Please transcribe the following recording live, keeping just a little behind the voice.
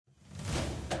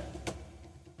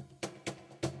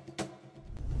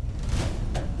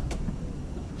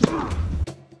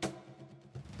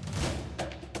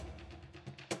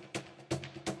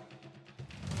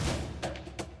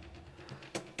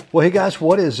Well, hey guys,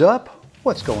 what is up?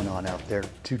 What's going on out there?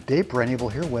 Today, Brent Abel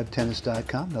here,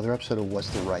 WebTennis.com. Another episode of What's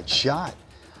the Right Shot.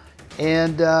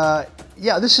 And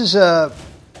yeah, this is a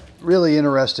really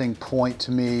interesting point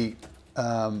to me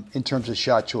in terms of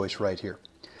shot choice right here.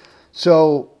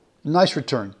 So, nice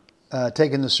return.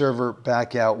 Taking the server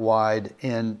back out wide.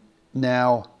 And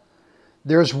now,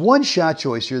 there's one shot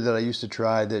choice here that I used to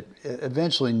try that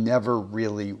eventually never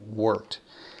really worked.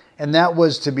 And that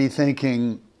was to be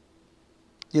thinking,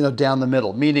 you know, down the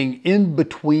middle, meaning in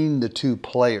between the two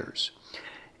players.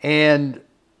 And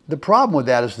the problem with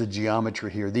that is the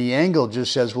geometry here. The angle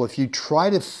just says, well, if you try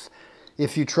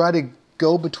to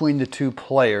go between the two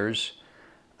players,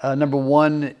 number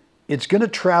one, it's going to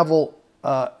travel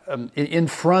in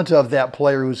front of that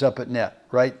player who's up at net,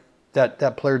 right?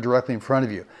 That player directly in front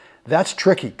of you. That's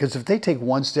tricky because if they take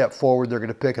one step forward, they're going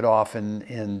to pick it off,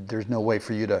 and there's no way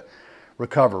for you to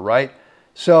recover, right?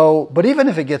 So, but even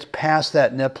if it gets past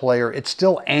that net player, it's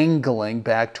still angling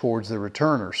back towards the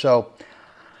returner. So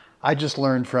I just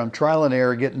learned from trial and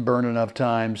error, getting burned enough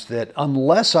times, that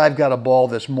unless I've got a ball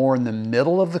that's more in the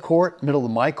middle of the court, middle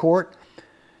of my court,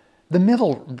 the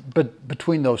middle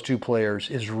between those two players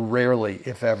is rarely,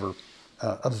 if ever,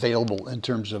 available in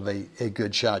terms of a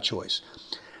good shot choice.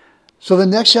 So the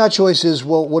next shot choice is,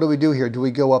 well, what do we do here? Do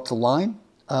we go up the line?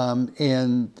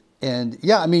 And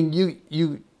yeah, I mean,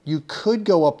 you could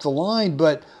go up the line,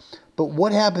 but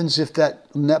what happens if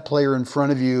that net player in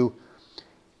front of you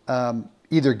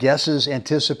either guesses,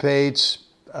 anticipates,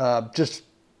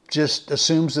 just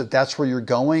assumes that that's where you're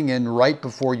going, and right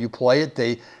before you play it,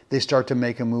 they start to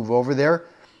make a move over there?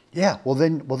 Yeah, well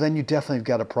then you definitely have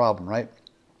got a problem, right?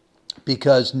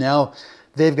 Because now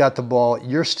they've got the ball,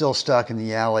 you're still stuck in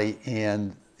the alley,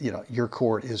 and you know your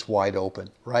court is wide open,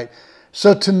 right?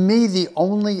 So to me, the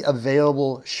only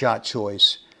available shot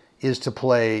choice is to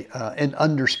play an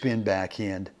underspin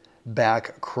backhand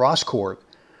back cross court.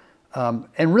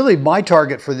 And really my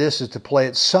target for this is to play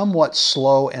it somewhat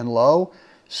slow and low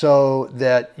so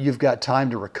that you've got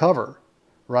time to recover,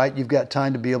 right? You've got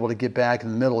time to be able to get back in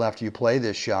the middle after you play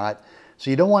this shot. So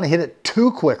you don't want to hit it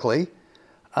too quickly,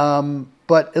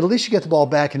 but at least you get the ball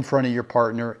back in front of your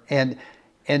partner. And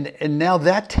now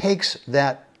that takes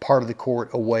that part of the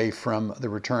court away from the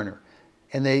returner.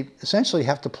 And they essentially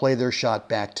have to play their shot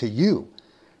back to you,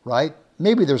 right?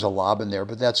 Maybe there's a lob in there,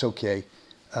 but that's okay.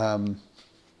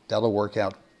 That'll work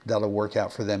out. That'll work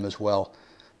out for them as well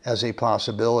as a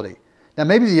possibility. Now,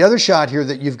 maybe the other shot here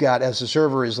that you've got as a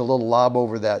server is a little lob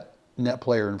over that net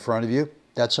player in front of you.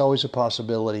 That's always a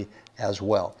possibility as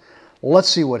well. Let's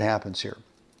see what happens here.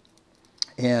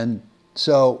 And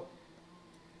so,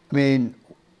 I mean,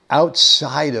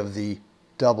 outside of the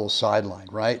double sideline,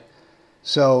 right?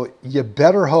 So you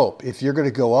better hope, if you're going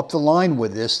to go up the line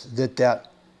with this, that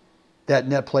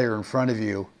net player in front of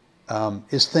you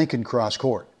is thinking cross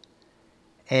court.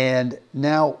 And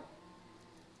now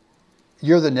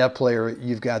you're the net player.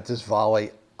 You've got this volley.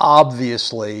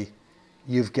 Obviously,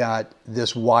 you've got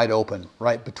this wide open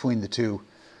right between the two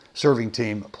serving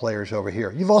team players over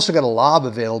here. You've also got a lob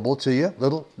available to you,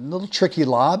 little tricky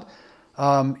lob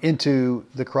into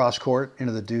the cross court,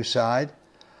 into the deuce side.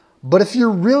 But if you're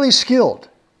really skilled,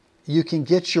 you can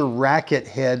get your racket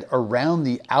head around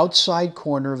the outside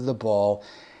corner of the ball,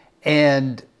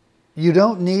 and you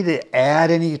don't need to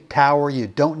add any power. You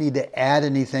don't need to add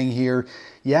anything here.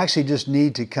 You actually just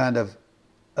need to kind of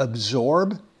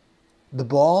absorb the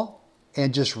ball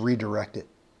and just redirect it.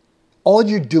 All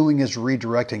you're doing is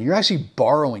redirecting. You're actually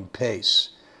borrowing pace,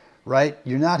 right?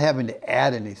 You're not having to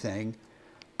add anything.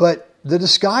 But the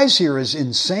disguise here is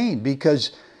insane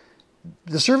because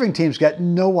the serving team's got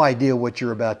no idea what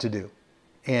you're about to do.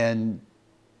 And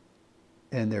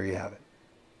there you have it.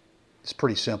 It's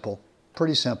pretty simple.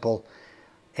 Pretty simple.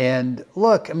 And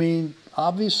look, I mean,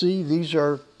 obviously these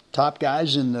are top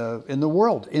guys in the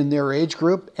world, in their age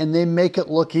group, and they make it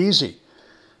look easy.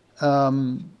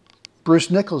 Bruce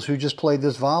Nichols, who just played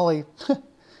this volley,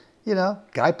 you know,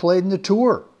 guy played in the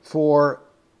tour for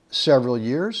several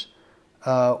years,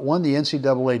 won the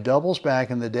NCAA doubles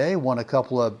back in the day, won a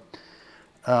couple of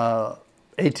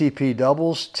ATP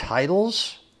doubles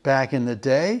titles back in the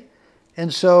day,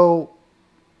 and so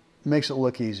makes it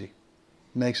look easy.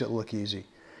 Makes it look easy.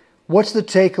 What's the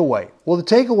takeaway? Well, the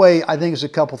takeaway, I think, is a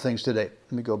couple things today.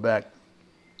 Let me go back.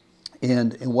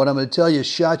 And what I'm going to tell you is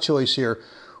shot choice here.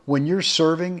 When you're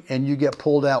serving and you get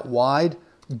pulled out wide,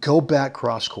 go back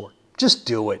cross court. Just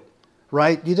do it,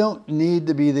 right? You don't need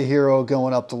to be the hero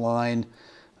going up the line.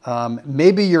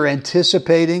 Maybe you're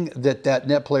anticipating that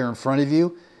net player in front of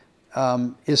you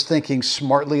is thinking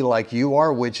smartly like you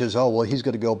are, which is, oh, well, he's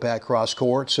going to go back cross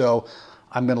court, so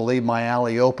I'm going to leave my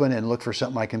alley open and look for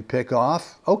something I can pick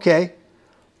off. Okay,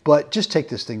 but just take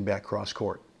this thing back cross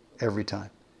court every time.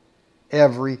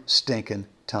 Every stinking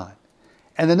time.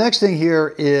 And the next thing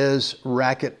here is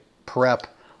racket prep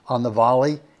on the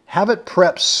volley. Have it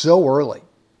prepped so early.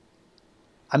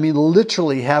 I mean,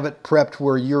 literally have it prepped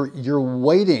where you're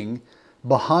waiting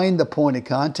behind the point of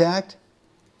contact,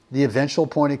 the eventual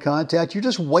point of contact. You're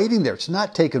just waiting there. It's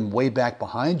not taken way back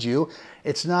behind you.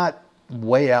 It's not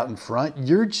way out in front.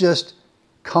 You're just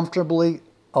comfortably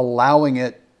allowing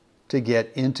it to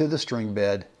get into the string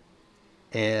bed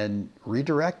and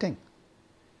redirecting.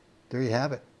 There you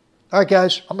have it. All right,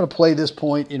 guys, I'm going to play this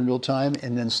point in real time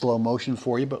and then slow motion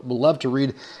for you, but we'd love to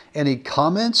read any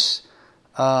comments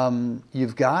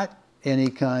you've got, any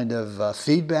kind of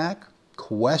feedback,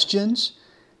 questions,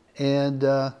 and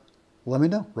let me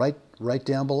know right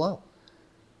down below.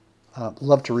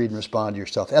 Love to read and respond to your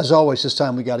stuff. As always, this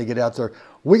time we got to get out there.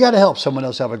 We got to help someone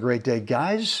else have a great day.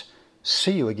 Guys,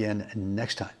 see you again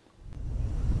next time.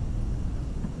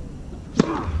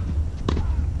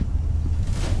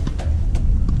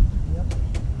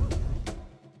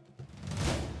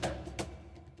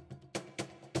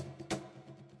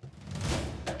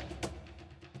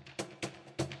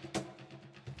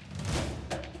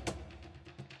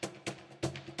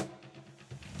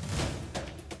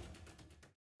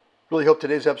 Really hope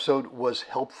today's episode was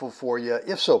helpful for you.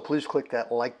 If so, please click that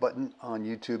like button on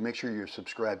YouTube. Make sure you're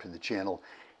subscribed to the channel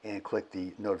and click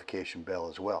the notification bell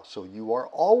as well, so you are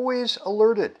always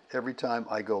alerted every time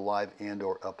I go live and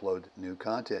or upload new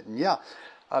content. And yeah,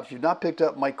 if you've not picked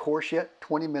up my course yet,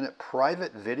 20-minute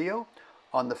private video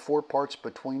on the 4 parts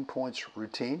between points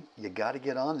routine, you got to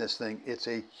get on this thing. It's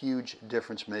a huge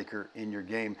difference maker in your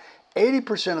game.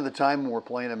 80% of the time when we're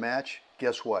playing a match,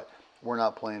 guess what? We're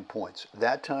not playing points.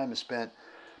 That time is spent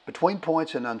between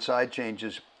points and on side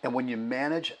changes, and when you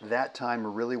manage that time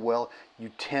really well, you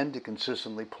tend to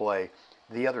consistently play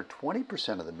the other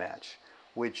 20% of the match,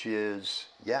 which is,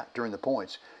 yeah, during the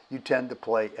points. You tend to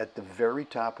play at the very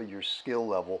top of your skill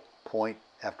level, point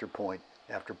after point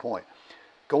after point.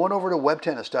 Go on over to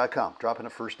WebTennis.com, drop in a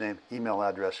first name, email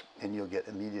address, and you'll get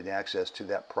immediate access to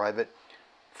that private,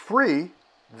 free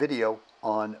video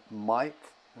on my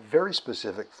very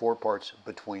specific 4 parts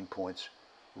between points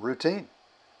routine.